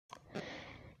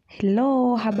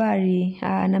Hello, habari.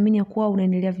 Naamini ya kuwa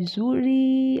unaendelea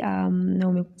vizuri na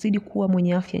umezidi kuwa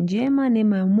mwenye afya njema,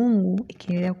 neema ya Mungu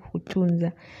ikiendelea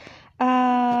kukutunza.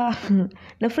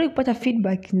 Nafurahi kupata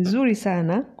feedback nzuri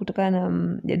sana kutokana na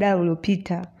mjadala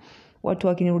uliopita. Watu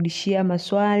wakinirudishia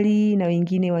maswali na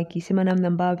wengine wakisema namna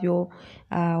ambavyo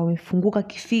wamefunguka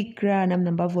kifikra, namna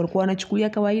ambavyo walikuwa wanachukulia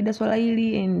kawaida swala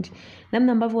hili and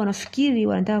namna ambavyo wanafikiri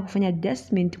wanataka kufanya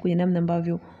adjustment kwenye namna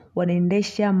ambavyo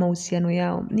wanaendesha mahusiano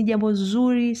yao. Ni jambo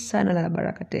zuri sana la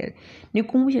baraka tele.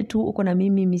 Nikukumbushe tu uko na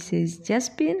mimi Mrs.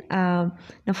 Jaspin.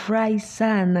 Nafurahi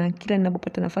sana kila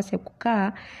ninapopata nafasi ya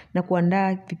kukaa na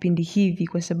kuandaa vipindi hivi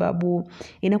kwa sababu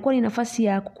inakuwa ni nafasi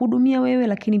ya kukuhudumia wewe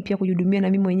lakini pia kujihudumia na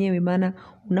mimi mwenyewe, maana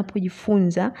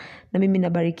unapojifunza na mimi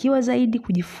nabarikiwa zaidi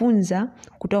kujifunza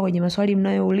kutoka kwenye maswali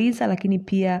mnayouliza, lakini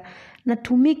pia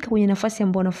natumika kwenye nafasi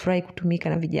ambayo nafurahi kutumika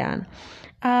na vijana.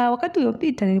 Wakati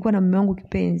uliopita nilikuwa na mume wangu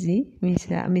kipenzi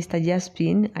Mr.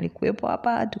 Jaspin, alikuwepo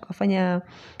hapa tukafanya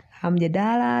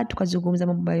mjadala, tukazungumza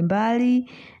mambo mbalimbali,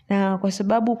 na kwa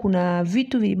sababu kuna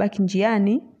vitu vilibaki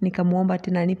njiani nikamuomba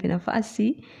tena anipe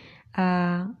nafasi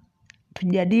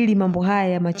tujadili mambo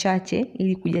haya machache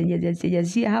ili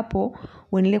kujajazia hapo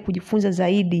uendelee kujifunza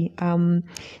zaidi.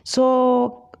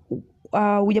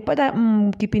 Hujapata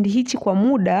kipindi hichi kwa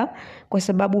muda kwa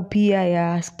sababu pia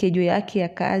ya schedule yake ya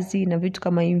kazi na vitu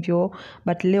kama hivyo,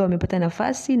 but leo amepata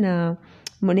nafasi na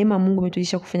neema Mungu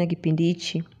ametuwezesha kufanya kipindi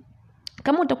hichi.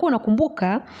 Kama utakuwa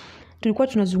unakumbuka, tulikuwa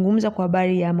tunazungumza kwa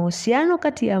habari ya mahusiano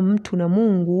kati ya mtu na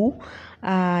Mungu,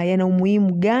 yana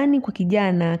umuhimu gani kwa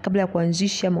kijana kabla ya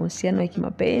kuanzisha mahusiano ya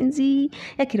kimapenzi,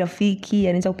 ya kirafiki,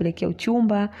 yanaweza kupelekea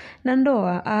uchumba na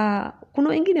ndoa. Kuna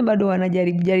wengine bado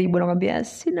wanajaribu nakwambia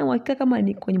sina uhakika kama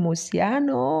ni kwenye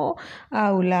mahusiano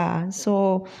au la.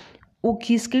 So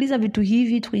ukisikiliza vitu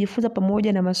hivi tukijifunza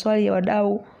pamoja na maswali ya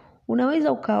wadau,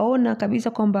 unaweza ukaona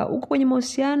kabisa kwamba uko kwenye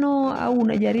mahusiano au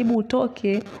unajaribu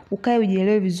utoke, ukae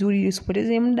ujielewe vizuri,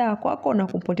 usipoteze muda kwako na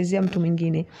kumpotezea mtu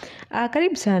mwingine.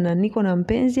 Karibu sana, niko na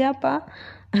mpenzi hapa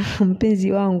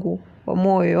mpenzi wangu wa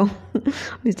moyo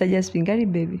Mr. Jaspin,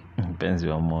 karibu baby. Mpenzi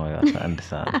wa moyo, asante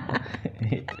sana.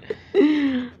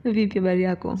 Vipi habari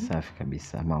yako? Safi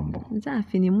kabisa, mambo.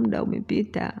 Safi, ni muda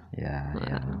umepita.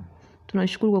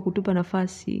 Tunashukuru kwa kutupa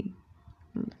nafasi.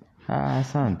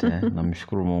 Asante,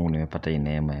 namshukuru Mungu nimepata hii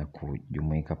neema ya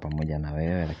kujumuika pamoja na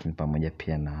wewe, lakini pamoja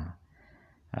pia na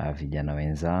vijana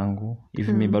wenzangu.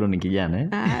 Hivi mimi bado ni kijana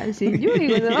sijui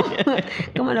kwa sababu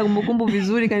kama na kumbukumbu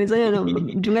vizuri kanisani na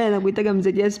mchungaji anakuitaga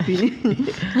Mzee Jaspin.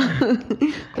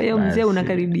 Kwa hiyo mzee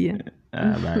unakaribia.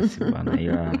 Basi bwana,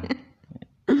 ila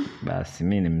basi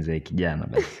mimi ni mzee kijana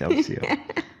basi au sio?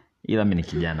 Ila mimi ni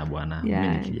kijana bwana, mimi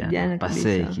ni kijana.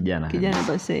 Pasei kijana. Kijana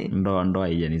pasei. Ndoa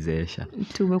haijanizeesha.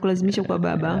 Tumekulazimisha kwa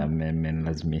baba.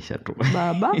 Mmenilazimisha tu.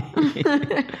 Baba.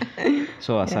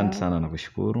 So asante sana na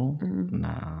kushukuru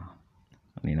na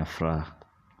nina furaha.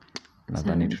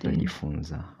 Nadhani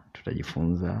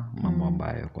tutajifunza mambo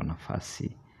ambayo kwa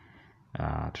nafasi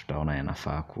tutaona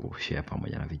yanafaa kushare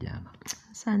pamoja na vijana.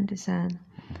 Asante sana.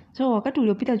 So wakati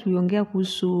uliopita tuliongea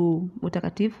kuhusu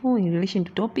utakatifu in relation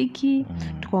to topic,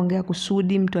 tukaongea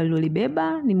kusudi mtu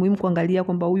alilolibeba. Ni muhimu kuangalia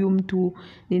kwamba huyu mtu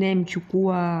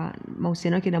ninayemchukua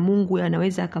mahusiano yake na Mungu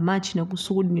anaweza akamatch na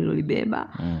kusudi nililolibeba.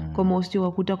 Kama usije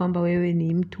kukuta kwamba wewe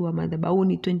ni mtu wa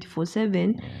madhabahuni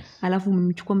 24/7, alafu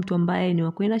umemchukua mtu ambaye ni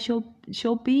wa kwenda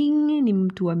shopping, ni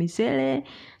mtu wa misele,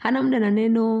 hana muda na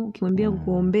neno, ukimwambia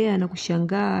kukuombea na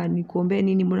kushangaa ni kuombea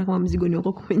nini, mbona kama mzigo ni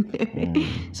wako mwenyewe.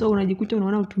 So unajikuta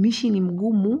unaona utumishi ni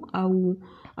mgumu au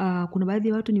kuna baadhi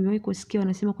ya watu nimewahi kusikia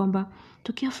wanasema kwamba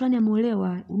tokea fulani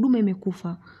ameolewa huduma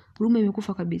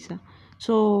imekufa kabisa.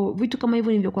 So vitu kama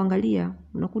hivyo nilivyokuangalia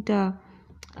unakuta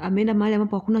ameenda mahali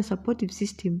ambapo hakuna supportive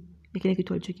system ya kile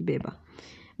kitu alichokibeba.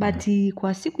 But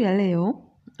kwa siku ya leo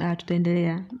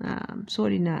tutaendelea.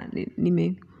 Sorry na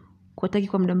nimekuataki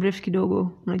kwa muda mrefu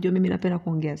kidogo. Unajua mimi napenda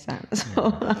kuongea sana.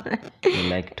 So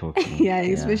I like talking.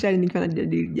 Especially nikiwa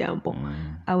najadili jambo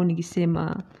au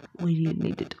nikisema we really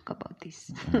need to talk about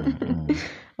this.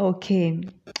 Okay.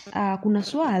 Kuna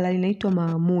swala linaitwa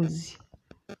maamuzi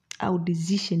au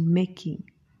decision making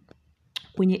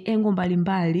kwenye engo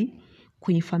mbalimbali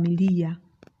kwenye familia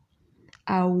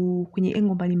au kwenye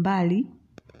engo mbalimbali.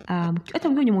 Hata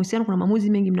mkiwa kwenye mahusiano kuna maamuzi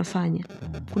mengi mnafanya.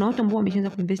 Kuna watu ambao wameshaanza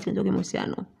kuinvest katika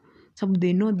mahusiano sababu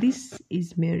they know this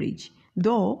is marriage,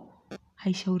 though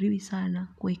haishauriwi sana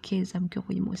kuwekeza mkiwa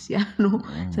kwenye mahusiano.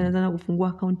 Sana kufungua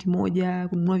akaunti moja,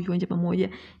 kununua viwanja pamoja,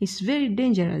 it's very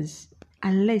dangerous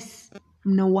unless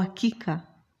mna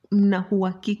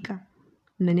uhakika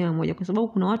na nia moja, kwa sababu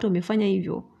kuna watu wamefanya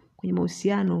hivyo kwenye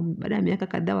mahusiano, baada ya miaka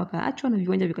kadhaa wakaachwa na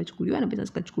viwanja vikachukuliwa na pesa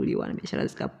zikachukuliwa na biashara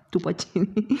zikatupwa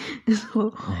chini.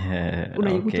 So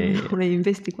unajikuta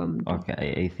unainvest kwa mtu. Okay,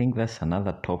 I think that's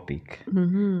another topic.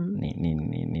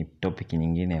 Ni topic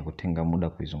nyingine ya kutenga muda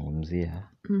kuizungumzia.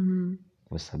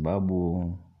 Kwa sababu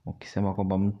ukisema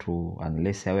kwamba mtu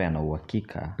unless awe ana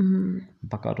uhakika,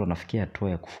 mpaka watu wanafikia hatua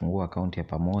ya kufungua akaunti ya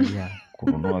pamoja,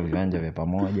 kununua viwanja vya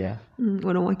pamoja,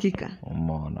 wana uhakika.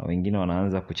 Umeona, wengine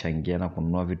wanaanza kuchangiana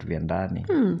kununua vitu vya ndani.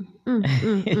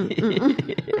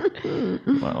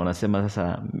 Unasema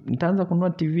sasa nitaanza kununua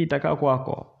TV itakaa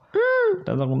kwako.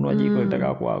 Nitaanza kununua jiko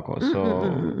itakaa kwako.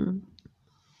 So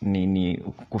ni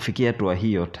kufikia hatua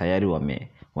hiyo tayari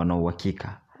wana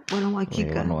uhakika.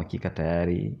 Wana uhakika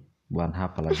tayari, bwana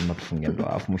hapa lazima tufunge ndoa.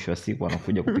 Alafu mwisho wa siku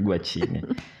wanakuja kupigwa chini.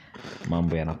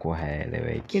 Mambo yanakuwa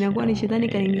hayaeleweki. Inakuwa ni shetani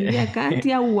kaingilia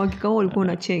kati au uhakika wao ulikuwa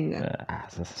unachenga.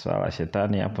 Sasa swala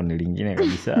shetani hapo ni lingine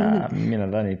kabisa. Mimi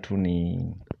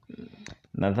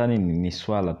nadhani ni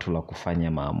swala tu la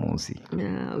kufanya maamuzi.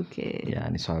 Okay.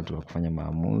 Ni swala tu la kufanya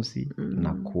maamuzi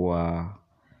na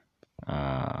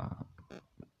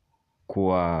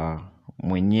kuwa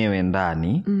mwenyewe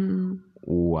ndani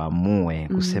uamue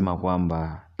kusema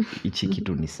kwamba hichi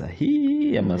kitu ni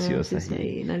sahihi ama sio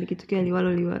sahihi. Na likitokea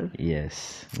liwalo.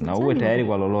 Yes. Na uwe tayari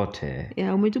kwa lolote.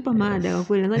 Umetupa mada kwa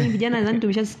kweli. Nadhani vijana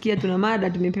tumeshasikia tuna mada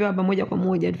tumepewa pamoja kwa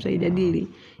moja tutaijadili.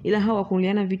 Ila hawa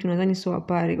kuliana vitu nadhani sio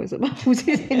wapare kwa sababu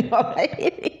sisi ni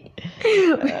wabaili.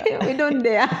 We don't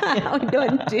dare. We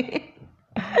don't.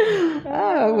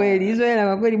 Kweli hizo hela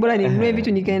kwa kweli bora ninunue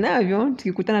vitu nikae navyo,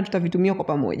 tukikutana tutavitumia kwa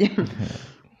pamoja.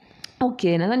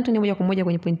 Okay, nadhani tuende moja kwa moja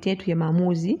kwenye pointi yetu ya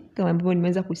maamuzi. Kama ambavyo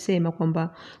nimeweza kusema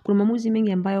kwamba kuna maamuzi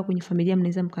mengi ambayo kwenye familia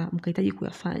mnaweza mkahitaji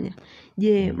kuyafanya.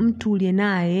 Je, mtu uliye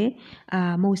naye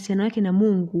mahusiano yake na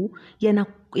Mungu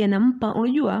yanampa,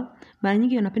 unajua mara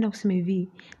nyingi wanapenda kusema hivi,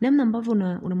 namna ambavyo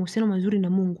una mahusiano mazuri na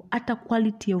Mungu, hata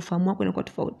quality ya ufahamu wako inakuwa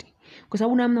tofauti. Kwa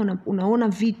sababu namna unaona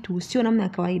vitu sio namna ya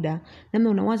kawaida, namna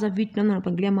unawaza vitu, namna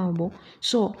unapangilia mambo.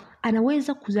 So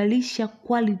anaweza kuzalisha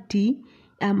quality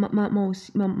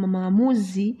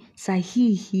maamuzi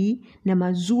sahihi na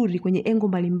mazuri kwenye engo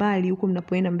mbalimbali huko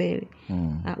mnapoenda mbele.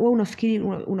 Wewe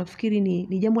unafikiri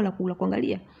ni jambo la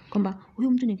kuangalia kwamba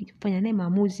huyu mtu nikifanya naye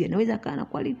maamuzi anaweza kaa na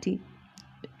quality.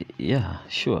 Yeah,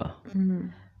 sure.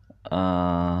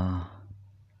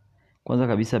 Kwanza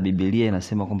kabisa Biblia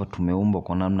inasema kwamba tumeumbwa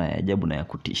kwa namna ya ajabu na ya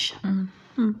kutisha.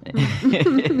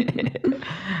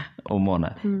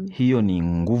 Umeona? Hiyo ni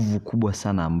nguvu kubwa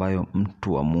sana ambayo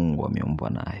mtu wa Mungu ameumbwa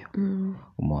nayo.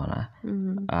 Umeona?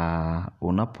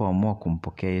 Unapoamua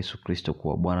kumpokea Yesu Kristo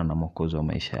kuwa Bwana na Mwokozi wa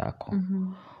maisha yako,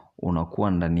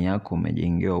 unakuwa ndani yako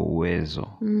umejengewa uwezo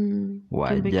wa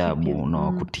ajabu na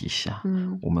wa kutisha.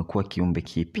 Umekuwa kiumbe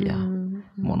kipya.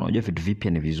 Umeona, unajua vitu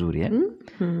vipya ni vizuri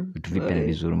vitu vipya ni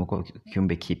vizuri, umekuwa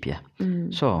kiumbe kipya.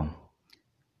 So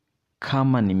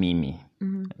kama ni mimi,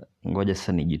 ngoja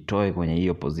sasa nijitoe kwenye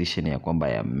hiyo position ya kwamba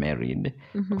I am married.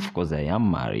 Of course I am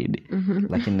married.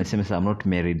 Lakini nasema sasa I'm not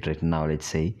married right now,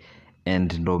 let's say.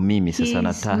 And ndo mimi sasa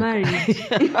nataka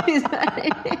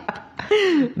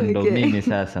ndo mimi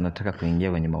sasa nataka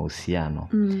kuingia kwenye mahusiano.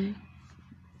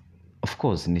 Of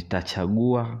course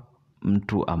nitachagua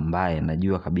mtu ambaye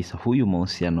najua kabisa huyu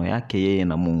mahusiano yake yeye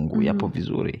na Mungu yapo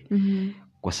vizuri.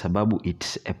 Kwa sababu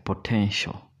it's a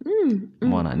potential.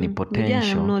 Umeona, ni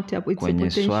potential kwenye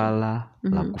swala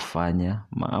la kufanya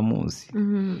maamuzi.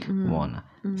 Umeona?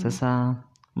 Sasa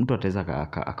mtu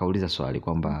ataweza akauliza swali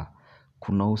kwamba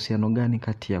kuna uhusiano gani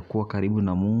kati ya kuwa karibu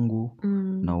na Mungu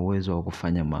na uwezo wa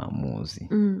kufanya maamuzi?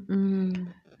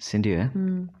 Si ndio?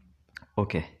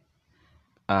 Okay.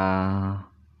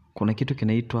 Kuna kitu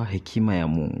kinaitwa hekima ya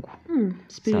Mungu.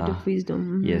 Spirit of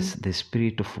wisdom. Yes, the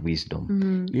spirit of wisdom.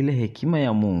 Ile hekima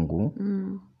ya Mungu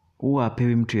huwa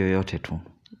hapewi mtu yoyote tu.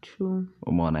 True.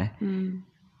 Umeona?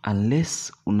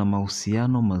 Unless una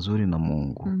mahusiano mazuri na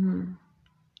Mungu,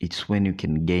 it's when you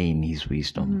can gain his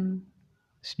wisdom.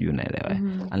 Sijui unaelewa.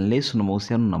 Unless una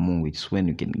mahusiano na Mungu, it's when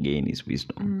you can gain his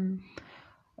wisdom.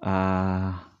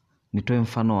 Nitoe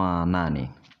mfano wa nani?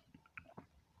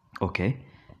 Okay.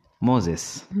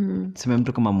 Moses. Sema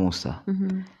mtu kama Musa.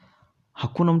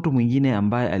 Hakuna mtu mwingine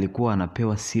ambaye alikuwa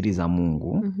anapewa siri za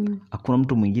Mungu. Hakuna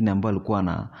mtu mwingine ambaye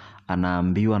alikuwa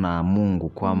anaambiwa na Mungu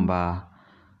kwamba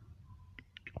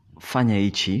fanya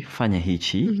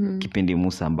hichi kipindi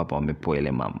Musa ambapo amepewa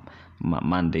ile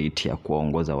mandate ya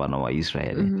kuongoza wana wa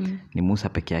Israeli. Ni Musa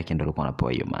peke yake ndiye alikuwa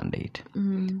anapewa hiyo mandate.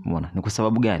 Umeona? Ni kwa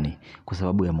sababu gani? Kwa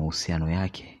sababu ya mahusiano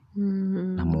yake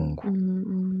na Mungu.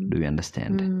 Do you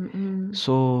understand?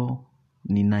 So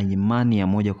nina imani ya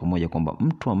moja kwa moja kwamba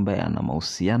mtu ambaye ana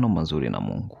mahusiano mazuri na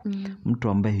Mungu, mtu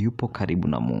ambaye yupo karibu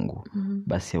na Mungu,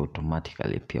 basi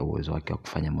automatically pia uwezo wake wa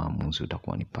kufanya maamuzi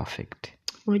utakuwa ni perfect.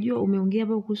 Unajua umeongea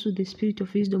hapo kuhusu the spirit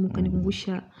of wisdom,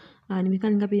 ukanikumbusha ni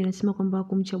mithali ngapi inasema kwamba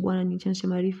kumcha Bwana ni chanzo cha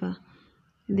maarifa.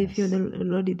 The fear of the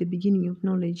Lord is the beginning of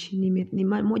knowledge. Ni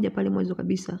moja pale mwanzo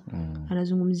kabisa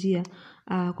anazungumzia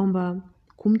kwamba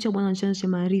kumcha Bwana ni chanzo cha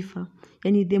maarifa.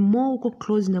 Yani the more uko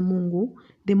close na Mungu,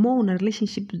 the more una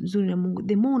relationship nzuri na Mungu,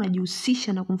 the more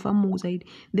unajihusisha na kumfahamu Mungu zaidi,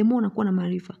 the more unakuwa na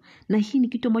maarifa. Na hii ni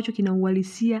kitu ambacho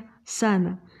kinauhalisia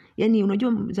sana. Yani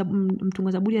unajua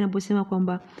mtunga Zaburi anaposema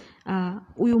kwamba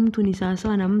huyu mtu ni sawa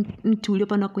sawa na mtu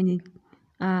uliopandwa kwenye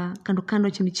kando kando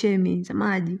ya chemichemi za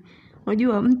maji.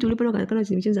 Unajua mtu uliopandwa kando kando ya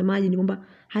chemichemi za maji ni kwamba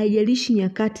haijalishi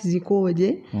nyakati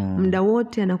zikoje, muda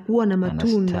wote anakuwa na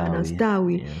matunda,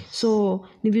 anastawi. Yes. So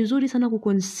ni vizuri sana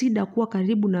kuconsider kuwa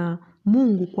karibu na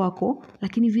Mungu kwako,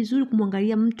 lakini vizuri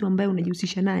kumwangalia mtu ambaye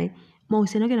unajihusisha naye,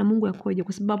 mahusiano yake na Mungu yakoje,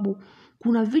 kwa sababu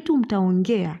kuna vitu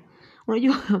mtaongea.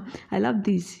 Unajua I love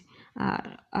this.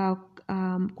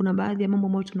 Kuna baadhi ya mambo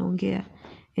ambayo tunaongea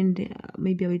and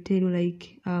maybe I will tell you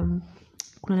like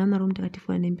kuna namna Roho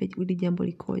Mtakatifu ananiambia hili jambo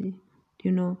likoje,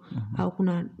 you know. Au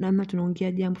kuna namna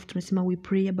tunaongea jambo tunasema we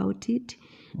pray about it,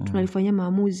 tunalifanyia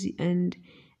maamuzi and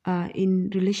in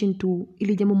relation to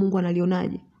ili jambo Mungu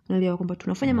analionaje. Unaelewa kwamba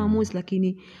tunafanya maamuzi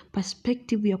lakini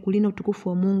perspective ya kulinda utukufu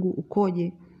wa Mungu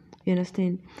ukoje. You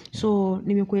understand? So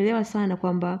nimekuelewa sana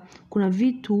kwamba kuna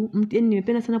vitu yani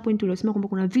nimependa sana point uliosema kwamba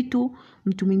kuna vitu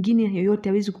mtu mwingine yoyote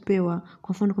hawezi kupewa.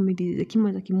 Kwa mfano kama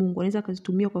hekima za kimungu anaweza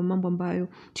akazitumia kwa mambo ambayo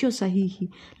sio sahihi,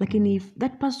 lakini if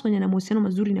that person ana mahusiano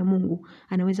mazuri na Mungu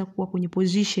anaweza kuwa kwenye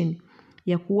position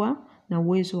ya kuwa na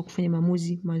uwezo wa kufanya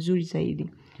maamuzi mazuri zaidi.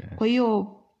 Yes. Kwa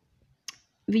hiyo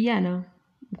vijana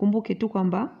mkumbuke tu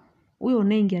kwamba huyo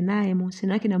unaingia naye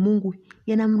mahusiano yake na Mungu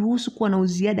yanamruhusu kuwa na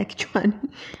uziada kichwani.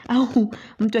 Au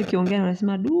mtu akiongea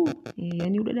anasema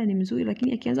yani udada ni mzuri,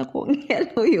 lakini akianza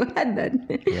kuongea huyo hada.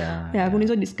 Kuna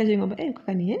hizo discussion kwamba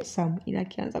kaka ni handsome, ila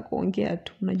akianza kuongea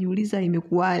tu unajiuliza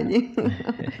imekuwaje.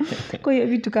 Kwa hiyo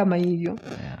vitu kama hivyo.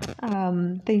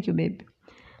 Thank you babe.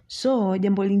 So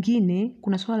jambo lingine,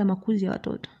 kuna swala la makuzi ya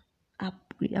watoto.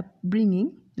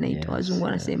 Upbringing naitwa wazungu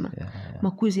wanasema.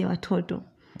 Makuzi ya watoto.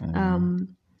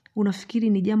 Unafikiri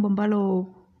ni jambo ambalo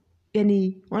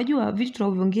yani unajua vitu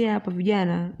tunavyoongea hapa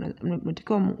vijana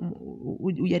unatakiwa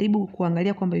ujaribu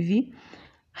kuangalia kwamba hivi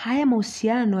haya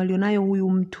mahusiano alionayo huyu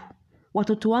mtu,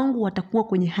 watoto wangu watakuwa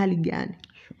kwenye hali gani?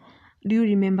 Do you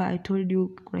remember I told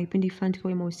you kuna kipindi fulani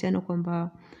kwa mahusiano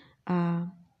kwamba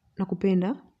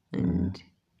nakupenda and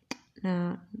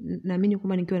naamini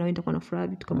kwamba nikiwa na wewe nitakuwa na furaha,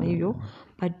 vitu kama hivyo,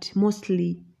 but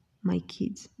mostly my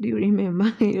kids. Do you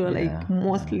remember? You're like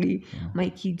mostly my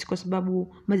kids, kwa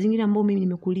sababu mazingira ambayo mimi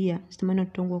nimekulia, sitamani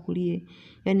watoto wangu wakulie.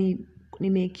 Yani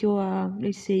nimekiwa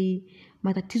let's say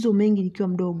matatizo mengi nikiwa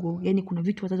mdogo. Yani kuna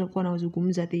vitu wazazi walikuwa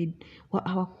wanazungumza,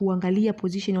 hawakuangalia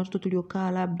position ya watoto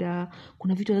tuliokaa, labda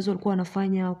kuna vitu wazazi walikuwa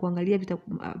wanafanya kuangalia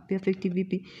perfect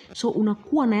vipi. So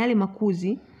unakuwa na yale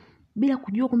makuzi bila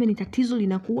kujua kwamba ni tatizo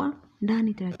linakuwa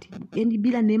ndani taratibu. Yani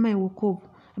bila neema ya wokovu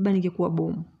labda ningekuwa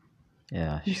bomu.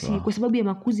 Sure. Kwa sababu ya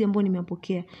makuzi ambayo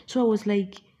nimeyapokea. So I was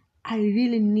like I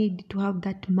really need to have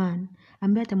that man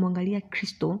ambaye atamwangalia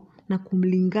Kristo na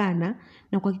kumlingana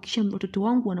na kuhakikisha watoto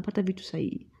wangu wanapata vitu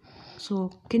sahihi. So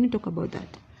can you talk about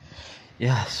that?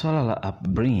 Swala la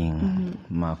upbringing,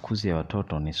 makuzi ya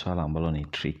watoto ni swala ambalo ni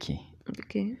tricky.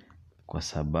 Okay. Kwa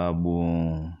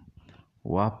sababu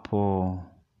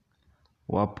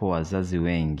wapo wazazi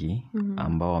wengi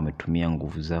ambao wametumia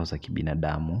nguvu zao za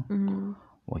kibinadamu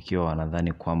wakiwa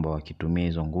wanadhani kwamba wakitumia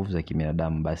hizo nguvu za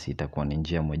kibinadamu basi itakuwa ni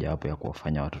njia mojawapo ya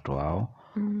kuwafanya watoto wao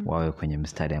wawe kwenye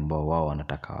mstari ambao wao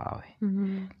wanataka wawe.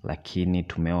 Lakini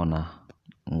tumeona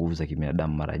nguvu za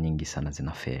kibinadamu mara nyingi sana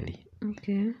zinafeli.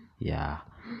 Okay.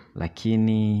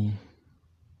 Lakini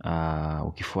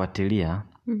ukifuatilia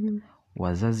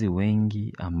wazazi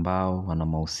wengi ambao wana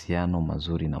mahusiano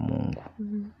mazuri na Mungu,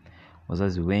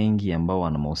 wazazi wengi ambao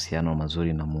wana mahusiano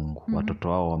mazuri na Mungu, watoto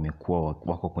wao wamekuwa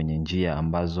wako kwenye njia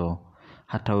ambazo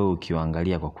hata wewe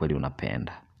ukiwaangalia kwa kweli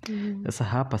unapenda. Sasa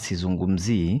hapa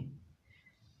sizungumzii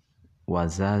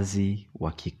wazazi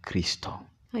wa Kikristo.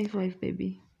 High five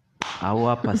baby. Au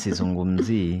hapa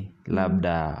sizungumzii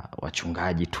labda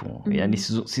wachungaji tu. Yani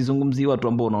sizungumzii watu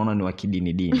ambao unaona ni wa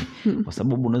kidini. Kwa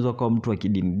sababu unaweza kuwa mtu wa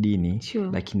kidini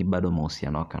Sure. lakini bado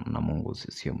mahusiano yako na Mungu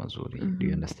sio mazuri. Do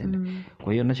you understand?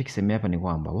 Kwa hiyo ninachokisemea hapa ni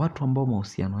kwamba watu ambao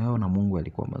mahusiano yao na Mungu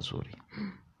yalikuwa mazuri,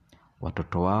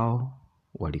 watoto wao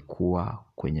walikuwa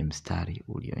kwenye mstari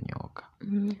ulionyooka.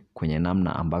 Kwenye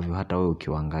namna ambavyo hata wewe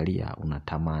ukiwaangalia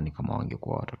unatamani kama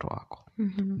wangekuwa watoto wako.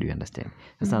 Do you understand?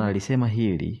 Sasa nalisema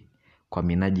hili kwa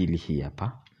minajili hii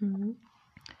hapa.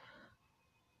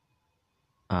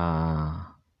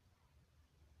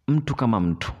 mtu kama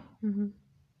mtu Mhm.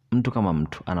 mtu kama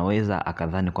mtu anaweza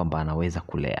akadhani kwamba anaweza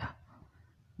kulea.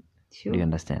 Sure. Do you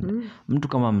understand? Mtu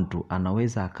kama mtu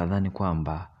anaweza akadhani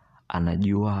kwamba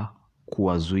anajua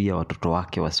kuwazuia watoto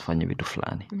wake wasifanye vitu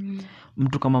fulani.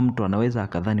 Mtu kama mtu anaweza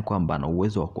akadhani kwamba ana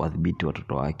uwezo wa kuwadhibiti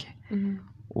watoto wake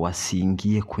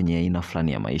wasiingie kwenye aina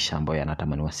fulani ya maisha ambayo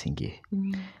anatamani wasiingie.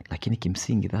 Lakini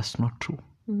kimsingi that's not true.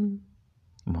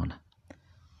 Umeona?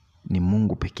 Ni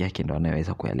Mungu peke yake ndo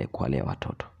anayeweza kuwalea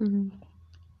watoto.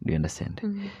 Do you understand?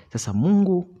 Sasa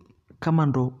Mungu kama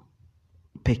ndo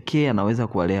pekee anaweza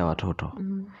kuwalea watoto,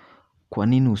 kwa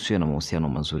nini usiwe na mahusiano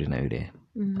mazuri na yule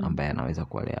ambaye anaweza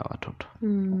kuwalea watoto?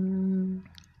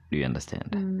 Do you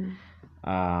understand?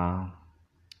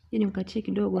 Yaani mkatie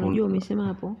kidogo, unajua umesema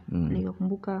hapo,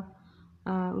 nikakumbuka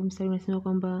mstari unasema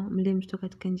kwamba mlee mtoto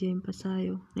katika njia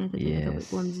impasayo na hata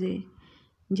kuwa mzee.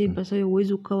 Njia impasayo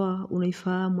huwezi ukawa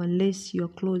unaifahamu unless you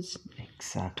are close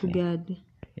to God.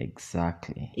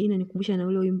 Exactly. Hii inanikumbusha na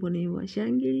ule wimbo na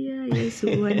shangilia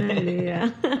Yesu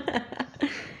analea.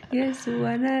 Yesu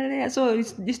analea. So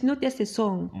it's not just a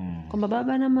song. Kwamba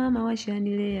baba na mama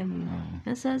washanilea mimi.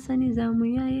 Na sasa ni zamu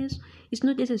ya Yesu. It's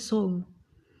not just a song.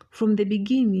 From the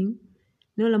beginning,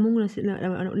 neno la Mungu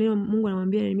Mungu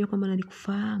anamwambia Yeremia kwamba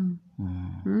nalikufahamu.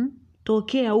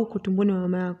 Tokea huko tumboni wa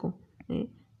mama yako.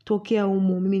 Tokea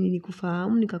humo mimi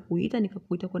nilikufahamu,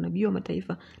 nikakuita kwa nabii wa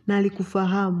mataifa na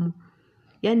alikufahamu.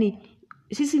 Yaani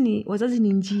sisi ni wazazi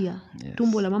ni njia. Yes.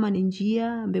 Tumbo la mama ni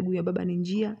njia, mbegu ya baba ni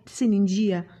njia. Sisi ni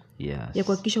njia. Yes. Ya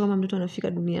kuhakikisha kwamba mtoto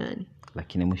anafika duniani.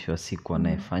 Lakini mwisho wa siku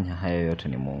anayefanya hayo yote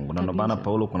ni Mungu. Na ndio maana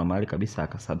Paulo kuna mahali kabisa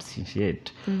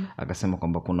akasubstantiate. Akasema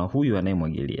kwamba kuna huyu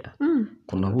anayemwagilia.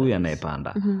 Kuna huyu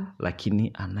anayepanda.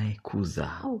 Lakini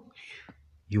anayekuza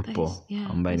yupo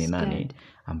ambaye ni nani?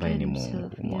 Ambaye ni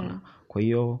Mungu. Umeona? Kwa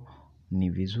hiyo ni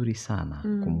vizuri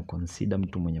sana kumconsider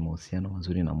mtu mwenye mahusiano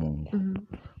mazuri na Mungu.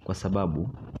 Kwa sababu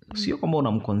sio kwamba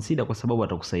unamconsider kwa sababu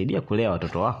atakusaidia kulea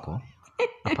watoto wako.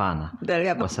 Hapana.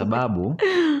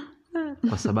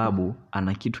 Kwa sababu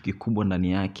ana kitu kikubwa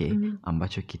ndani yake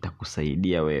ambacho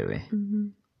kitakusaidia wewe.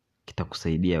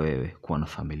 Kitakusaidia wewe kuwa na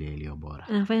familia iliyo bora.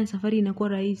 Anafanya safari inakuwa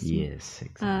rahisi. Yes,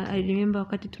 exactly. I remember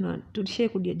wakati tulishare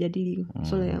kujadili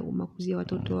swala ya makuzi ya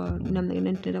watoto, namna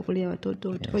gani tunaenda kulea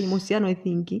watoto, kwenye mahusiano I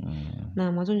think.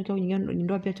 Na mwanzo nikiwa kwenye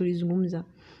ndoa pia tulizungumza.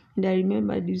 And I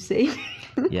remember you say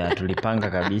tulipanga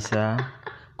kabisa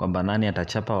kwamba nani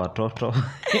atachapa watoto.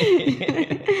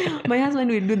 My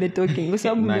husband will do the talking. Kwa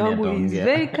sababu mume wangu is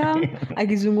very calm.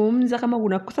 Akizungumza kama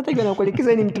kuna kosa hata yeye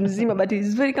anakuelekeza ni mtu mzima but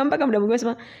is very calm mpaka muda mwingine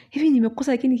anasema hivi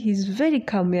nimekosa lakini he is very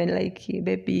calm and like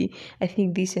baby I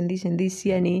think this and this and this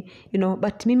yani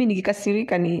but mimi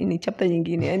nikikasirika ni chapter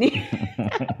nyingine yani.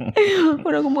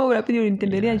 Unakumbuka unapindi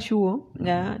ulinitembelea chuo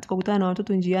na tukakutana na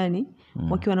watoto njiani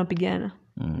wakiwa wanapigana.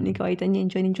 Nikawaita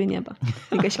njoni hapa.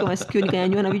 Nikashika masikio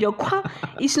nikanyanyua na video kwa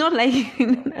it's not like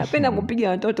napenda kupiga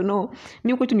watoto no.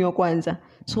 Mimi kwetu ni wa kwanza.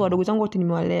 So wadogo zangu wote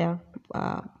nimewalea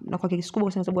na kwa kiasi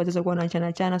kubwa kwa sababu wazazi walikuwa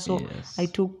wanaachana so yes. I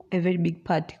took a very big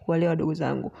part kuwalea wadogo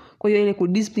zangu. Kwa hiyo ile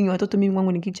kudiscipline watoto mimi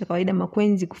kwangu ni kitu cha kawaida,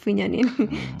 makwenzi kufinya nini.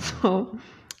 So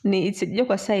it's just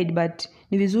kwa side but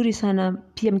ni vizuri sana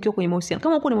pia mkiwa kwenye mahusiano.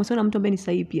 Kama uko na mahusiano na mtu ambaye ni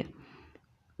sahihi pia.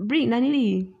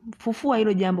 Fufua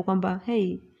hilo jambo kwamba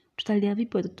hey tutalea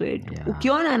vipi watoto wetu.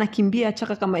 Ukiona anakimbia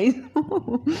chaka kama hizo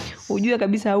ujue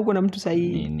kabisa huko na mtu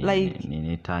sahihi.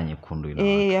 Ni taa nyekundu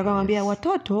ina. Akamwambia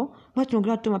watoto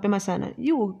tunaongelea watoto mapema sana.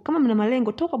 Kama mna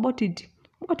malengo talk about it.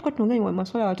 Mbona tukao tunaongelea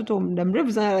masuala ya watoto muda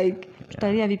mrefu sana like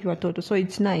tutalea vipi watoto. So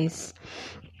it's nice.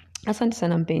 Asante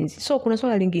sana mpenzi. So kuna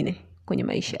swala lingine kwenye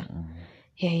maisha.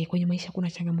 Kwenye maisha kuna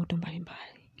changamoto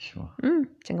mbalimbali. Sure.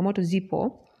 Changamoto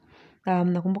zipo.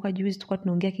 Nakumbuka juzi tulikuwa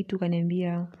tunaongea kitu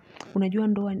kaniambia unajua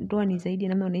ndoa ni zaidi ya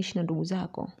namna unaishi na ndugu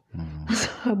zako. Kwa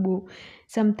sababu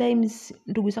sometimes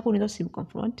ndugu zako unaweza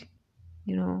usimconfront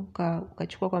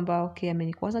ukachukua kwamba okay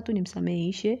amenikwaza tu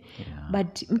nimsameheishe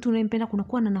but mtu unayempenda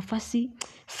kunakuwa na nafasi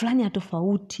fulani ya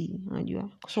tofauti unajua.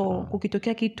 So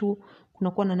kukitokea kitu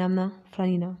kunakuwa na namna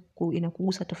fulani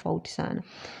inakugusa tofauti sana.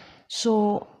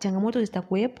 So changamoto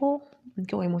zitakuwepo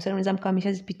mkiwa kwenye mahusiano unaweza mkawa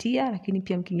mmeshazipitia lakini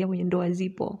pia mkiingia kwenye ndoa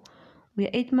zipo. We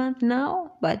are 8 months now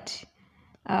but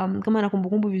kama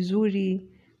nakumbukumbu vizuri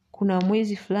kuna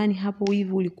mwezi fulani hapo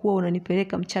hivi ulikuwa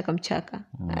unanipeleka mchaka.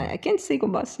 I can't say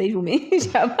kwamba sasa hivi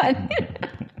umeisha but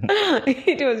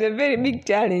it was a very big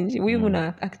challenge. Wivu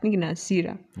na acting na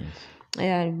hasira.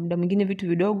 Muda mwingine vitu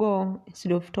vidogo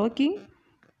instead of talking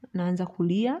naanza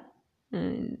kulia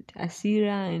and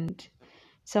hasira and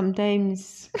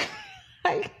sometimes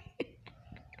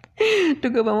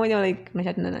tuko pamoja like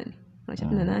unachat na nani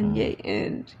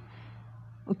and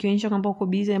ukionyesha kwamba uko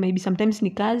busy, maybe sometimes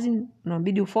ni kazi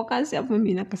unabidi ufocus, hapo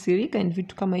mimi nakasirika na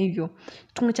vitu kama hivyo.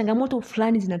 Tuna changamoto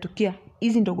fulani zinatokea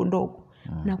hizi ndogo ndogo,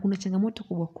 na kuna changamoto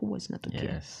kubwa kubwa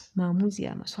zinatokea. Maamuzi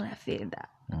ya masuala ya fedha,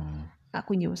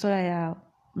 kwenye masuala ya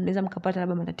mnaweza mkapata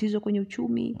labda matatizo kwenye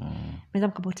uchumi, mnaweza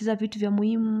mkapoteza vitu vya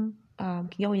muhimu,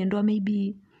 mkiingia kwenye ndoa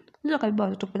maybe unaweza kabisa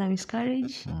watoto kupata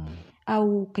miscarriage,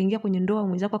 au kaingia kwenye ndoa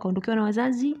mwenzako akaondokewa na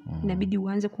wazazi, inabidi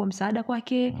uanze kuwa msaada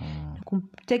kwake,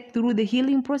 take through the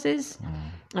healing process.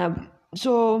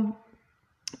 So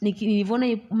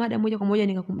nilivyoona mada moja kwa moja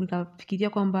nikafikiria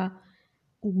kwamba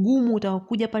ugumu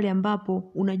utakuja pale ambapo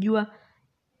unajua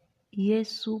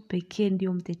Yesu pekee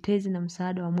ndio mtetezi na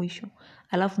msaada wa mwisho,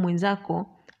 alafu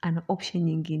mwenzako ana option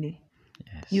nyingine.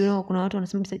 Kuna watu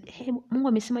wanasema Mungu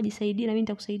amesema jisaidie na mimi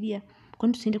nitakusaidia, kwa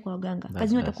nini tusiende kwa waganga?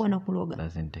 Kazi yao itakuwa na kuloga.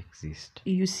 Doesn't exist.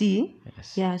 You see?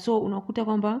 Yeah, so unakuta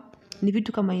kwamba ni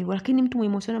vitu kama hivyo, lakini mtu mwenye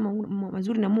mahusiano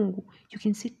mazuri na Mungu, you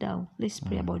can sit down, let's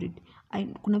pray about it.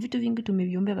 Kuna vitu vingi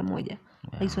tumeviombea pamoja.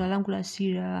 Swala langu la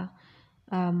hasira,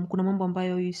 kuna mambo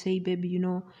ambayo you say baby,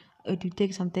 it will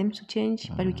take some time to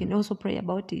change, but we can also pray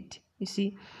about it. You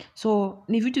see? So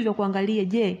ni vitu vya kuangalia,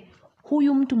 je,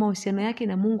 huyu mtu mahusiano yake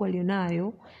na Mungu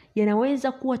alionayo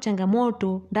yanaweza kuwa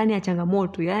changamoto ndani ya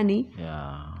changamoto, yani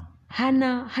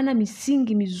hana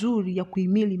misingi mizuri ya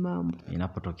kuhimili mambo.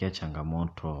 Inapotokea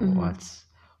changamoto,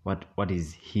 what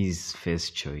is his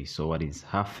first choice or what is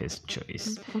her first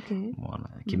choice?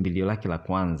 Kimbilio lake la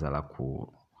kwanza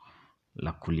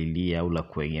la kulilia au la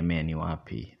kuegemea ni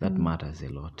wapi? That matters a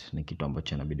lot. Ni kitu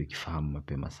ambacho inabidi ukifahamu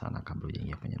mapema sana kabla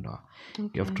hujaingia kwenye ndoa.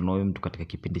 You have to know mtu katika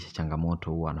kipindi cha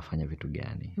changamoto huwa anafanya vitu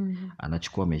gani,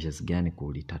 anachukua measures gani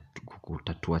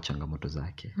kutatua changamoto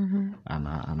zake,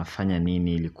 anafanya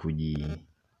nini ili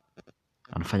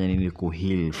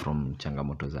kuheal from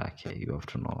changamoto zake. You have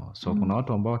to know. So kuna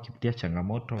watu ambao wakipitia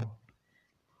changamoto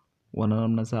wana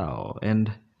namna zao,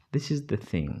 and this is the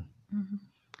thing.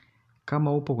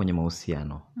 Kama upo kwenye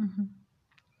mahusiano,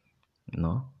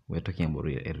 we're talking about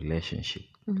a relationship.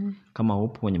 Kama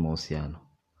upo kwenye mahusiano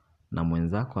na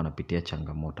mwenzako anapitia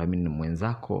changamoto,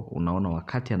 mwenzako unaona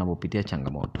wakati anapopitia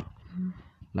changamoto,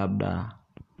 labda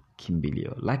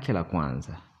kimbilio lake la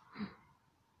kwanza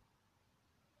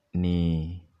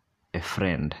ni a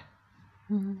friend,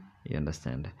 you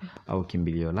understand, au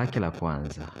kimbilio lake la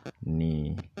kwanza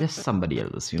ni just somebody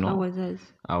else,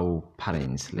 au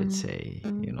parents, let's say,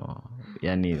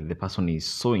 yani the person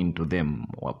is so into them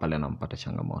pale anampata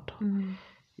changamoto,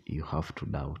 you have to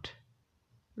doubt.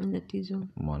 Ni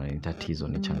tatizo,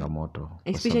 ni changamoto,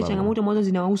 especially changamoto ambazo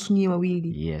zinawahusu nyinyi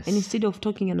wawili, and instead of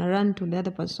talking and run to the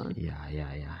other person.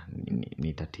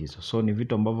 Ni tatizo. So ni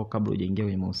vitu ambavyo kabla hujaingia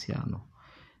kwenye mahusiano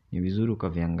ni vizuri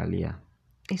ukaviangalia,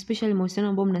 especially mahusiano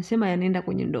ambayo mnasema yanaenda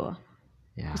kwenye ndoa.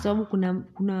 Kwa sababu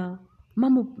kuna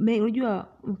mambo unajua,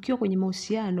 ukiwa kwenye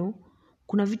mahusiano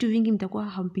kuna vitu vingi mtakuwa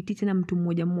hampitii tena mtu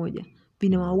mmoja mmoja,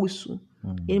 vinawahusu.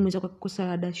 Yani mwanzo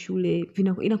kukosa ada shule,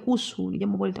 inakuhusu, ni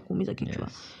jambo ambalo litakuumiza kichwa.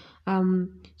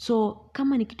 So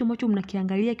kama ni kitu ambacho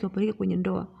mnakiangalia kiwapeleke kwenye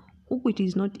ndoa, huku it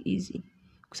is not easy.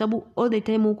 Kwa sababu all the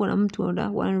time uko na mtu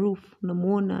under one roof,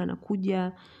 unamuona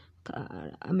anakuja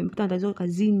amepata tatizo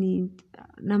kazini,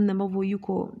 namna ambavyo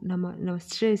yuko na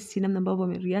stress, namna ambavyo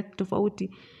amereact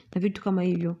tofauti na vitu kama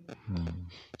hivyo.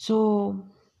 So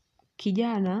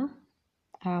kijana,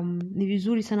 ni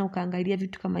vizuri sana ukaangalia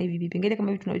vitu kama hivi, vipengele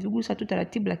kama hivi tunavigusa tu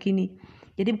taratibu, lakini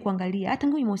jaribu kuangalia hata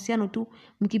ngao mahusiano tu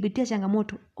mkipitia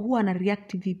changamoto huwa ana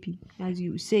react vipi. As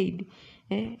you said,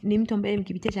 ni mtu ambaye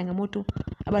mkipitia changamoto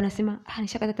aba anasema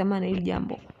nishakata tamaa na hili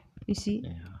jambo,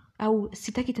 au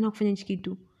sitaki tena kufanya hichi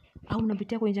kitu, au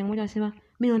unapitia kwenye changamoto anasema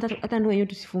mimi nataka hata ndoa yenyewe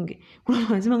tusifunge. Kuna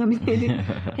lazima kabisa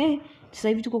sasa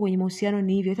hivi tuko kwenye mahusiano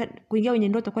ni hivyo, hata kuingia kwenye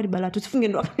ndoa itakuwa ni balaa, tusifunge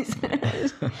ndoa kabisa.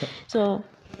 So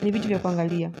ni vitu vya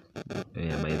kuangalia.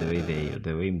 By the way,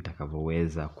 the way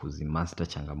mtakavyoweza kuzimaster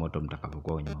changamoto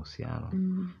mtakapokuwa kwenye mahusiano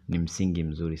ni msingi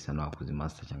mzuri sana wa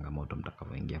kuzimaster changamoto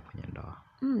mtakavyoingia kwenye ndoa.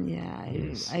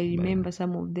 I remember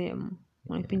some of them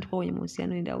when I kwenye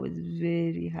mahusiano, and that was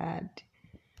very hard.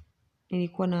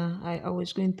 Nilikuwa I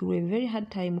was going through a very hard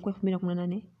time kwa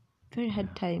 2018, very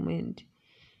hard time, and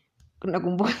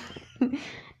nakumbuka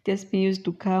just me used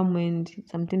to come and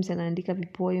sometimes anaandika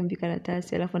vipoem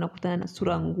vikaratasi, alafu anakutana na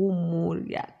sura ngumu,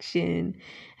 reaction,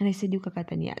 and I said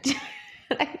ukakata niache.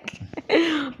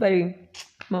 But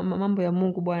mambo ya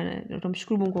Mungu bwana,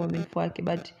 tunamshukuru Mungu kwa uaminifu wake,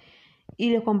 but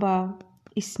ile kwamba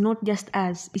it's not just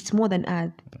us, it's more than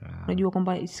us. Unajua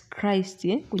kwamba it's Christ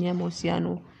kwenye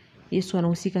mahusiano, Yesu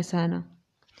anahusika sana.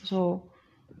 So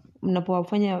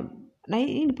mnapofanya, na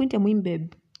hii ni point ya muhimu babe,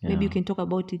 maybe you can talk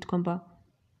about it, kwamba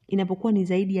inapokuwa ni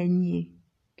zaidi ya nyie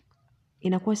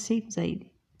inakuwa safe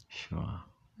zaidi. Sure.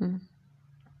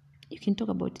 You can talk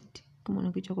about it kama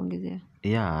una kitu cha kuongezea.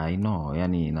 Yeah, I know.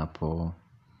 Yani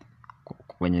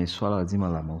kwenye swala zima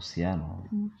la mahusiano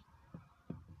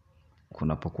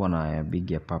kunapokuwa na a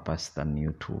bigger purpose than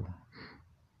you two,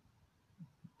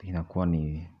 inakuwa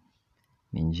ni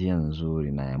njia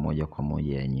nzuri na ya moja kwa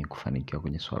moja yenye kufanikiwa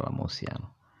kwenye swala la mahusiano.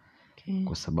 Okay.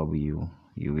 Kwa sababu you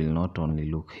will not only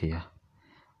look here,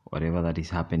 whatever that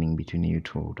is happening between you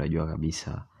two, utajua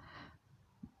kabisa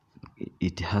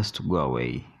it has to go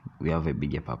away. We have a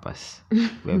bigger purpose.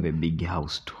 We have a big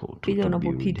house to Pia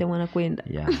unapopita mwana kwenda.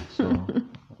 Yeah, so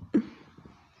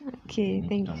okay,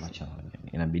 thank you.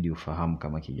 Inabidi ufahamu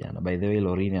kama kijana. By the way,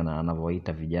 Lorini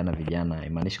anavyoita vijana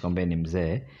imaanishi kwamba ni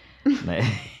mzee.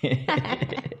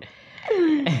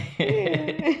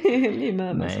 Ni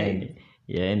mama sasa.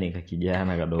 Yaani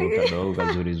kijana kadogo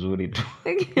kazuri tu.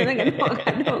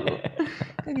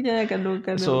 Kijana kadogo.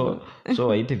 So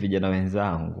waite vijana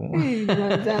wenzangu.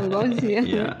 Wenzangu au sio?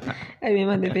 Yeah. I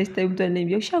remember the first time mtu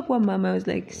ananiambia ushakuwa mama, I was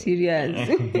like serious.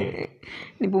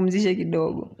 Nipumzishe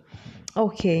kidogo.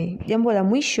 Okay, jambo la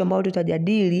mwisho ambalo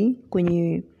tutajadili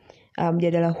kwenye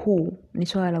mjadala huu ni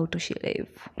swala la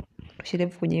utoshelevu.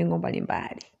 Utoshelevu kwenye engo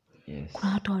mbalimbali. Yes.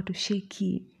 Kuna watu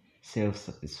hawatosheki. Self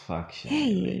satisfaction.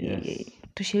 Yes.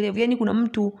 Utoshelevu. Yaani kuna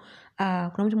mtu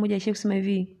mmoja alishawahi kusema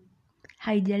hivi,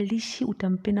 haijalishi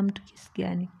utampenda mtu kiasi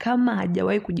gani, kama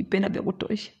hajawahi kujipenda vya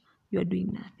kutosha, you are doing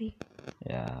nothing.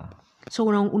 Yeah. So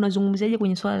unazungumziaje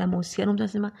kwenye swala la mahusiano? Mtu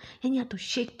anasema yani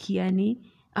hatosheki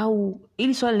yani, au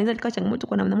ili swala linaweza likawa changamoto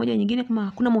kwa namna moja nyingine kama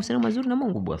hakuna mahusiano mazuri na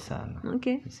Mungu? Kubwa sana.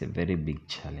 Okay. It's a very big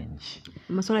challenge.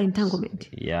 Masuala entanglement.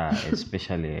 Yeah,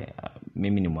 especially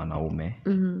mimi ni mwanaume.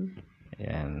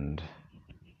 And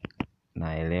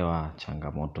naelewa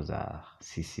changamoto za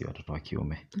sisi watoto wa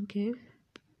kiume. Okay.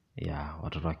 Yeah,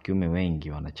 watoto wa kiume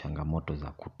wengi wana changamoto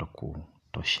za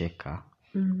kutosheka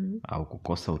au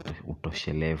kukosa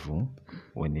utoshelevu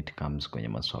when it comes kwenye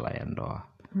masuala ya ndoa.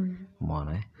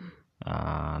 Umeona?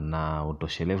 Na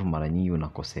utoshelevu mara nyingi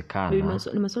unakosekana.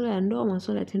 Ni masuala ya ndoa,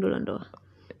 masuala ya tendo la ndoa.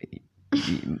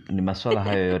 Ni masuala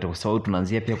hayo yote kwa sababu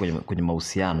tunaanzia pia kwenye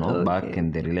mahusiano. Okay. Back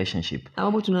in the relationship.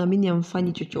 Ambapo tunaamini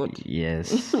amfanyi chochote.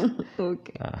 Yes.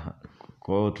 Okay.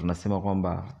 Kwa hiyo tunasema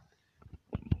kwamba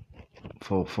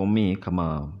for me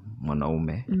kama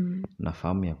mwanaume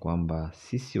nafahamu ya kwamba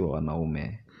sisi wa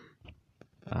wanaume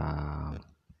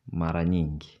mara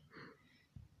nyingi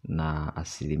na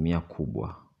asilimia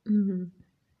kubwa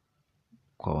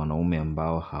kwa wanaume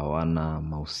ambao hawana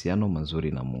mahusiano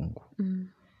mazuri na Mungu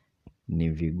ni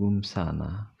vigumu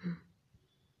sana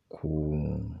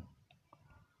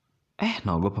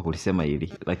naogopa kulisema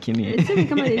hili lakini sema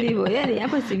kama lilivyo. Yani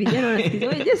hapa si vijana wanasikiza,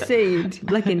 we just say it.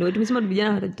 Black and white. Tumesema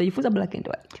vijana watajifunza black and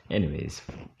white. Anyways,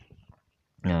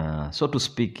 so to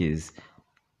speak is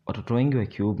watoto wengi wa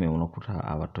kiume unakuta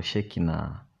hawatosheki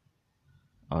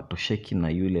na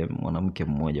yule mwanamke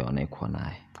mmoja wanayekuwa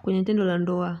naye kwenye tendo la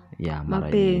ndoa. Yeah,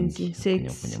 mapenzi,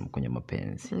 sex. Kwenye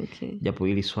mapenzi. Okay. Japo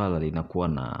hili swala linakuwa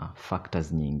na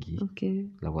factors nyingi. Okay.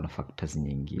 Linakuwa na factors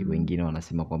nyingi. Wengine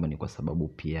wanasema kwamba ni kwa sababu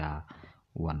pia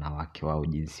wanawake wao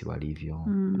jinsi walivyo,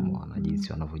 wana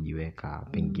jinsi wanavyojiweka,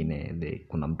 pengine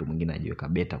kuna mtu mwingine anajiweka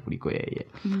beta kuliko yeye.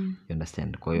 You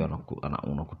understand? Kwa hiyo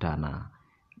unakutana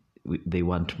they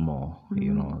want more,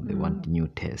 you know, they want new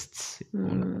tests.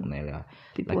 Unaelewa?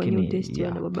 Lakini test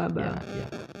wana baba. Yeah.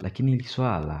 Lakini hili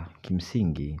swala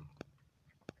kimsingi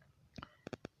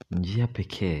njia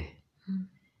pekee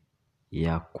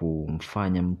ya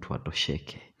kumfanya mtu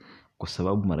atosheke, kwa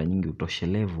sababu mara nyingi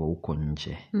utoshelevu uko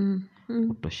nje.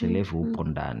 Utoshelevu upo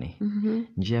ndani.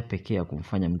 Njia pekee ya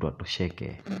kumfanya mtu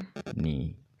atosheke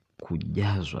ni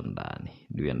kujazwa ndani.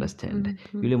 Do you understand?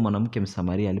 Yule mwanamke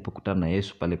Msamaria alipokutana na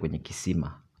Yesu pale kwenye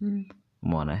kisima.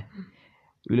 Umeona?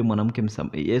 Yule mwanamke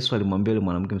Yesu alimwambia yule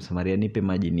mwanamke Msamaria, nipe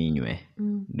maji ninywe.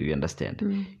 Do you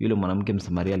understand? Yule mwanamke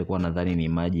Msamaria alikuwa nadhani ni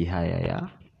maji haya ya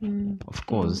of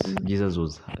course Jesus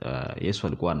was Yesu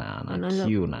alikuwa na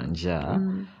kiu na njaa.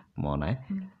 Umeona?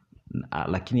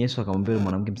 Lakini Yesu akamwambia yule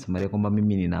mwanamke Msamaria kwamba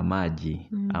mimi nina maji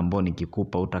ambao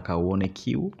nikikupa utakauone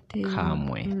kiu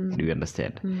kamwe. Do you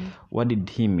understand? What did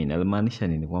he mean? Alimaanisha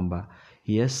nini? Kwamba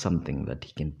he has something that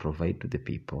he can provide to the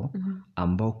people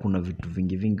ambao kuna vitu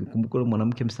vingi. Kumbuka yule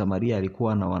mwanamke Msamaria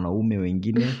alikuwa na wanaume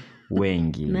wengine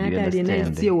wengi. Na hata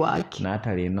alienao sio wake. Na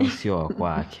hata alienao sio wa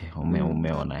kwake.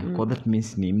 Umeona? Kwa that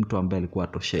means ni mtu ambaye alikuwa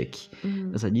atosheki.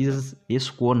 Sasa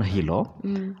Yesu kuona hilo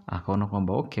akaona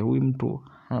kwamba okay, huyu mtu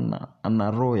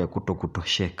ana roho ya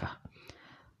kutosheka,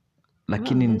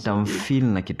 lakini nitamfeel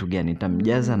na kitu gani?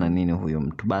 Nitamjaza na nini huyo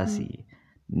mtu? Basi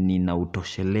nina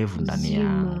utoshelevu ndani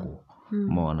yangu.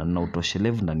 Umeona? Nina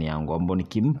utoshelevu ndani yangu ambao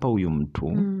nikimpa huyu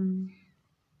mtu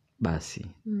basi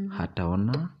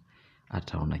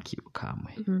hataona kiu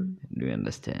kamwe. Do you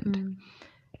understand?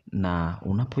 Na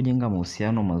unapojenga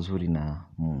mahusiano mazuri na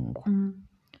Mungu,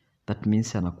 that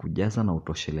means anakujaza na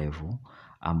utoshelevu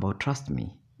ambao, trust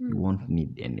me, you won't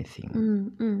need anything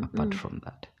apart from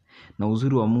that. Na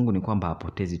uzuri wa Mungu ni kwamba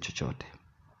hapotezi chochote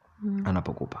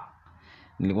anapokupa.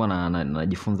 Nilikuwa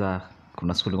najifunza,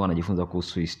 kuna siku nilikuwa najifunza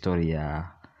kuhusu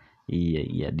historia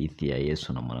ya hadithi ya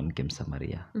Yesu na mwanamke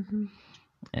Msamaria.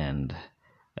 And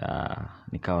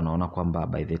nikawa naona kwamba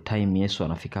by the time Yesu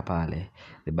anafika pale,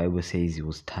 the Bible says he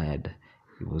was tired,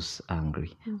 he was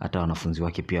angry. Hata wanafunzi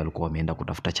wake pia walikuwa wameenda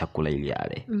kutafuta chakula ili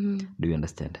ale. Do you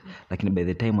understand? Lakini by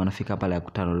the time anafika pale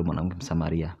akutana na yule mwanamke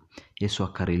Msamaria, Yesu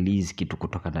akarelease kitu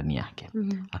kutoka ndani yake.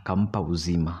 Akampa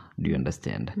uzima. Do you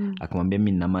understand? Akamwambia,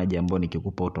 mimi nina maji ambayo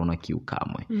nikikupa utaona kiu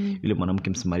kamwe. Yule mwanamke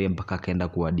Msamaria mpaka akaenda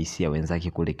kuhadisia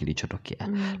wenzake kule kilichotokea.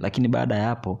 Lakini baada ya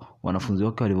hapo wanafunzi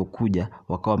wake walipokuja,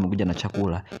 wakawa wamekuja na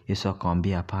chakula, Yesu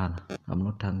akamwambia, hapana, I'm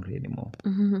not hungry anymore.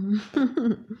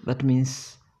 That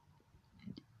means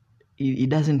he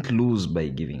doesn't lose by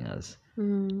giving us.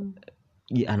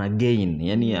 Ana gain,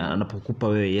 yani anapokupa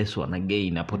wewe Yesu ana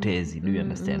gain, apotezi. Do you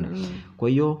understand? Kwa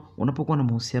hiyo unapokuwa na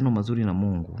mahusiano mazuri na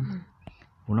Mungu,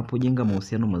 unapojenga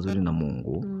mahusiano mazuri na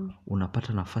Mungu,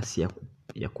 unapata nafasi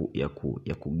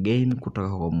ya kugain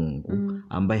kutoka kwa Mungu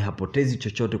ambaye hapotezi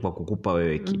chochote kwa kukupa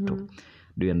wewe kitu.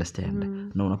 Do you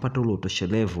understand? Na unapata ule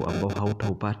utoshelevu ambao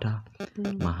hautaupata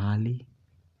mahali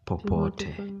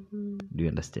popote. Do you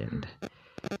understand?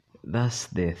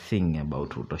 That's the thing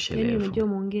about utoshelevu. Yaani unajua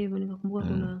muongee hivyo nikakumbuka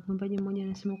kuna mwimbaji mmoja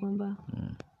anasema kwamba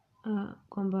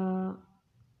kwamba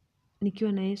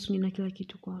nikiwa na Yesu nina kila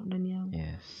kitu kwa ndani yangu.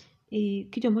 Yes.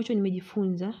 Kitu ambacho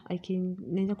nimejifunza,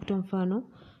 naweza kutoa mfano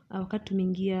wakati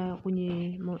tumeingia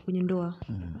kwenye ndoa.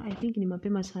 I think ni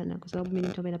mapema sana kwa sababu mimi ni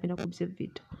mtu ambaye napenda kuobserve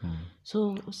vitu.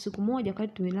 So usiku moja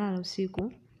wakati tumelala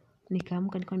usiku,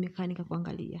 nikaamka nimekaa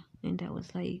nikakuangalia, and I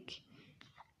was like,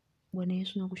 Bwana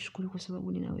Yesu nakushukuru kwa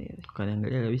sababu nina wewe.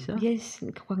 Ukaniangalia kabisa? Yes,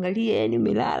 nikakuangalia, yani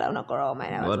umelala unakoroma.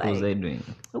 What was I doing?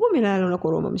 Umelala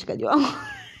unakoroma mshikaji wangu.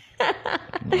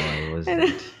 No, I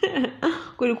wasn't.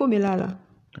 Kulikuwa umelala?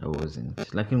 I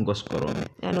wasn't. Lakini ngoja sikoromi.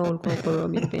 No, ulikuwa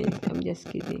koromi penzi. I'm just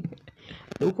kidding.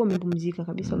 Ulikuwa umepumzika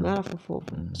kabisa, umelala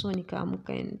fofofo. So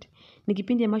nikaamka, and ni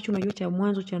kipindi ambacho unajua cha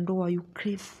mwanzo cha ndoa, you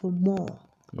crave for more.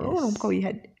 Unaamka we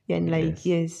had, yani like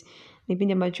yes. Ni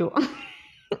kipindi ambacho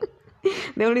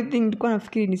the only thing nilikuwa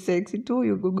nafikiri ni sex tu.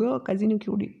 You go kazini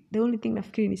ukirudi, the only thing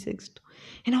nafikiri ni sex tu.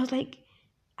 And I was like,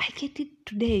 I get it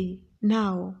today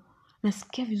now.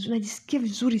 Najisikia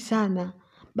vizuri sana.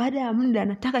 Baada ya muda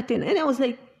nataka tena. And I was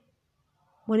like,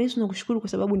 Bwana Yesu nakushukuru kwa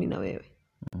sababu nina wewe.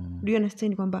 Do you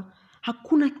understand kwamba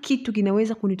hakuna kitu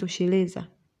kinaweza kunitosheleza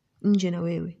nje na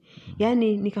wewe.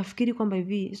 Yani nikafikiri kwamba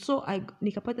hivi, so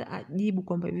nikapata jibu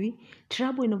kwamba hivi,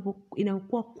 trouble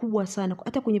inakuwa kubwa sana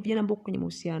hata kwenye vijana ambao kwenye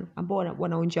mahusiano ambao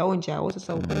wanaonja au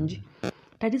sasa huko nje.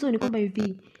 Tatizo ni kwamba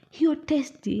hivi, hiyo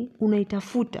testi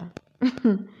unaitafuta.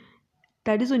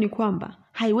 Tatizo ni kwamba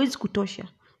haiwezi kutosha.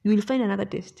 You will find another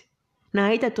test. Na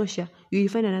haitatosha, you will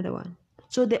find another one.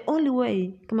 So the only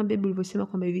way, kama Biblia ilivyosema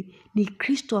kwamba hivi, ni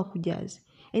Kristo akujaze.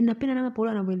 Napenda namna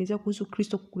Paulo anavyoelezea kuhusu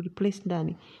Kristo kureplace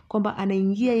ndani, kwamba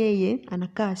anaingia yeye,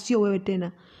 anakaa, sio wewe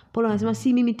tena. Paulo anasema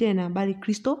si mimi tena bali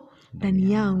Kristo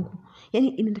ndani yangu. Yani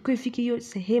inatakiwa ifike hiyo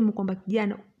sehemu kwamba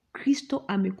kijana Kristo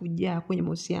amekujaa kwenye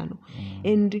mahusiano.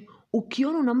 And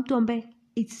ukiona na mtu ambaye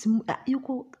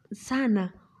yuko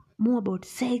sana more about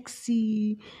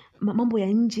sexy, mambo ya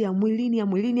nje ya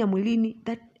mwilini,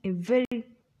 that a very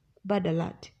bad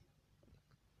alert.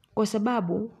 Kwa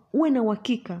sababu uwe na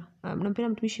uhakika. Nampenda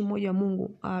mtumishi mmoja wa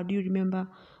Mungu, do you remember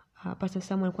Pastor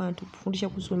Samuel alikuwa anatufundisha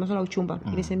kuhusu masuala ya uchumba,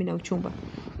 ile semina ya uchumba.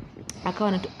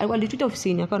 Alituita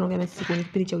ofisini, akawa anaongea na sisi kwenye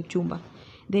kipindi cha uchumba.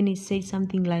 Then he said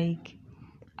something like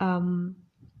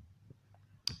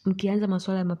mkianza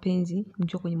masuala ya mapenzi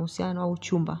mkiwa kwenye mahusiano au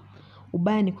uchumba,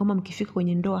 ubaya ni kwamba mkifika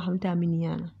kwenye ndoa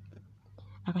hamtaaminiana.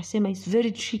 Akasema it's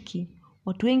very tricky.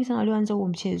 Watu wengi sana walioanza huo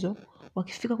mchezo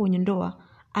wakifika kwenye ndoa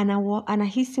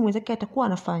anahisi mwenzake atakuwa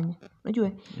anafanya. Unajua?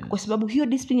 Yes. Kwa sababu hiyo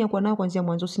discipline yakuwa nayo kuanzia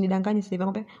mwanzo. Usinidanganye sasa hivi,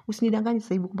 kwamba usinidanganye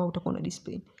sasa hivi kwamba utakuwa na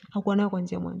discipline. Hakuwa nayo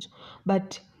kuanzia mwanzo.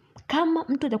 But kama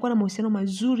mtu atakuwa na mahusiano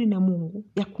mazuri na Mungu,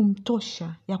 ya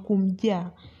kumtosha, ya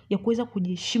kumjaa, ya kuweza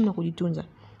kujiheshimu na kujitunza,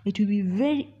 it will be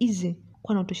very easy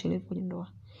kuwa na utoshelevu kwenye ndoa.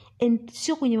 And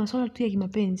sio kwenye masuala tu ya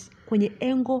kimapenzi, kwenye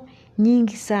engo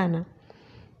nyingi sana.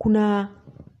 Kuna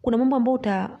mambo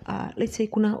ambayo let's say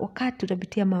kuna wakati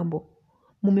utapitia mambo,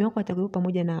 mume wako atakuwa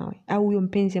pamoja nawe au huyo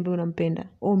mpenzi ambaye unampenda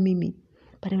au mimi,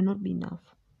 but it will not be enough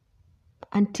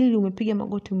until umepiga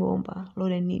magoti umeomba,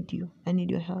 Lord I need you, I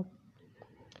need your help.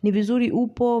 ni vizuri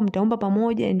upo, mtaomba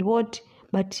pamoja and what,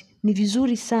 but ni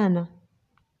vizuri sana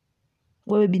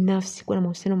wewe binafsi kuwa na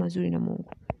mahusiano mazuri na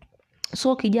Mungu.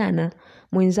 So kijana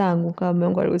mwenzangu, kama mume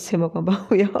wangu alisema kwamba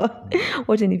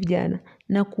wote ni vijana,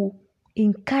 na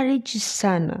encourage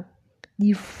sana,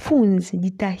 jifunze,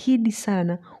 jitahidi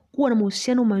sana kuwa na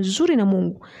mahusiano mazuri na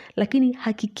Mungu, lakini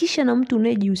hakikisha na mtu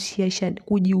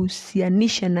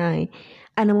kujihusianisha naye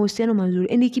ana mahusiano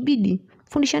mazuri. And ikibidi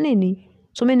fundishaneni,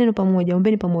 someni neno pamoja,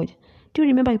 ombeni pamoja. Do you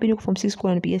remember kipindi kwa form 6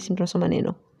 kwa nipigia simu tunasoma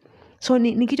neno? So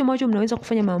ni kitu ambacho mnaweza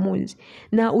kufanya maamuzi.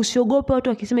 Na usiogope watu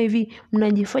wakisema hivi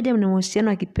mnajifanya mna mahusiano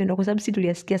ya kipendo, kwa sababu sisi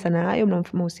tuliyasikia sana hayo, mna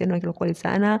mahusiano ya kilokole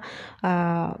sana,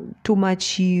 too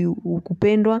much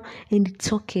kupendwa, and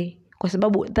it's okay, kwa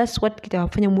sababu that's what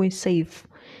kitawafanya muwe safe.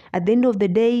 At the end of the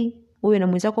day, wewe na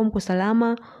mwenzako mko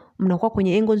salama, mnakuwa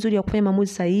kwenye engo nzuri ya kufanya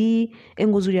maamuzi sahihi,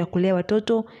 engo nzuri ya kulea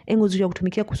watoto, engo nzuri ya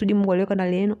kutumikia kusudi Mungu aliweka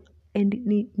ndani yenu, and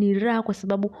ni raha kwa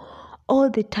sababu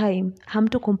all the time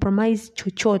hamto compromise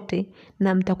chochote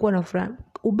na mtakuwa na furaha.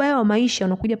 Ubaya wa maisha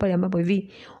unakuja pale ambapo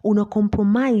hivi una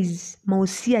compromise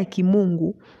mahusia ya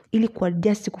kimungu ili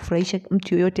kuadjust kufurahisha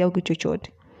mtu yoyote au kitu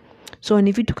chochote. So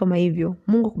ni vitu kama hivyo.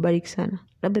 Mungu kubariki sana.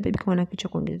 Labda baby kama na kitu cha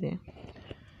kuongezea.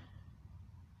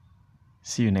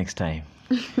 See you next time.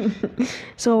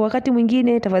 So wakati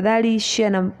mwingine tafadhali share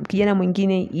na kijana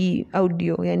mwingine hii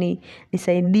audio, yani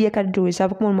nisaidie kadri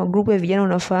tuwezavyo. Kama una group ya vijana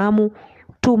unafahamu,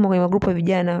 tuma kwenye magrupu ya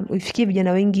vijana, ufikie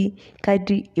vijana wengi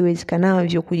kadri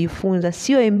iwezekanavyo kujifunza.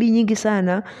 Sio MB nyingi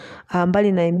sana,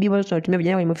 mbali na MB bado tunatumia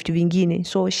vijana kwenye vitu vingine.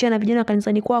 So share na vijana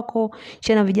kanisani kwako,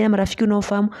 share na vijana marafiki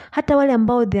unaofahamu, hata wale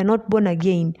ambao they are not born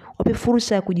again, wape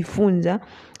fursa ya kujifunza.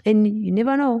 And you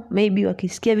never know, maybe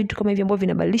wakisikia vitu kama hivi ambavyo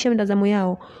vinabadilisha mitazamo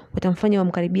yao, watamfanya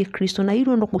wamkaribie Kristo. Na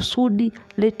hilo ndo kusudi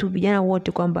letu vijana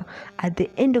wote, kwamba at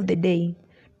the end of the day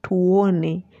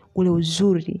tuone ule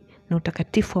uzuri na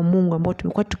utakatifu wa Mungu ambao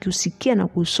tumekuwa tukiusikia na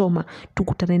kusoma,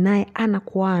 tukutane naye ana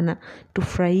kwa ana,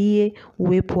 tufurahie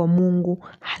uwepo wa Mungu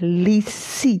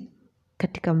halisi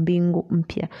katika mbingu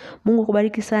mpya. Mungu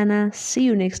kubariki sana. See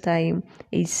you next time.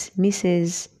 It's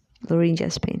Mrs. Lorraine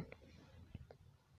Jasper.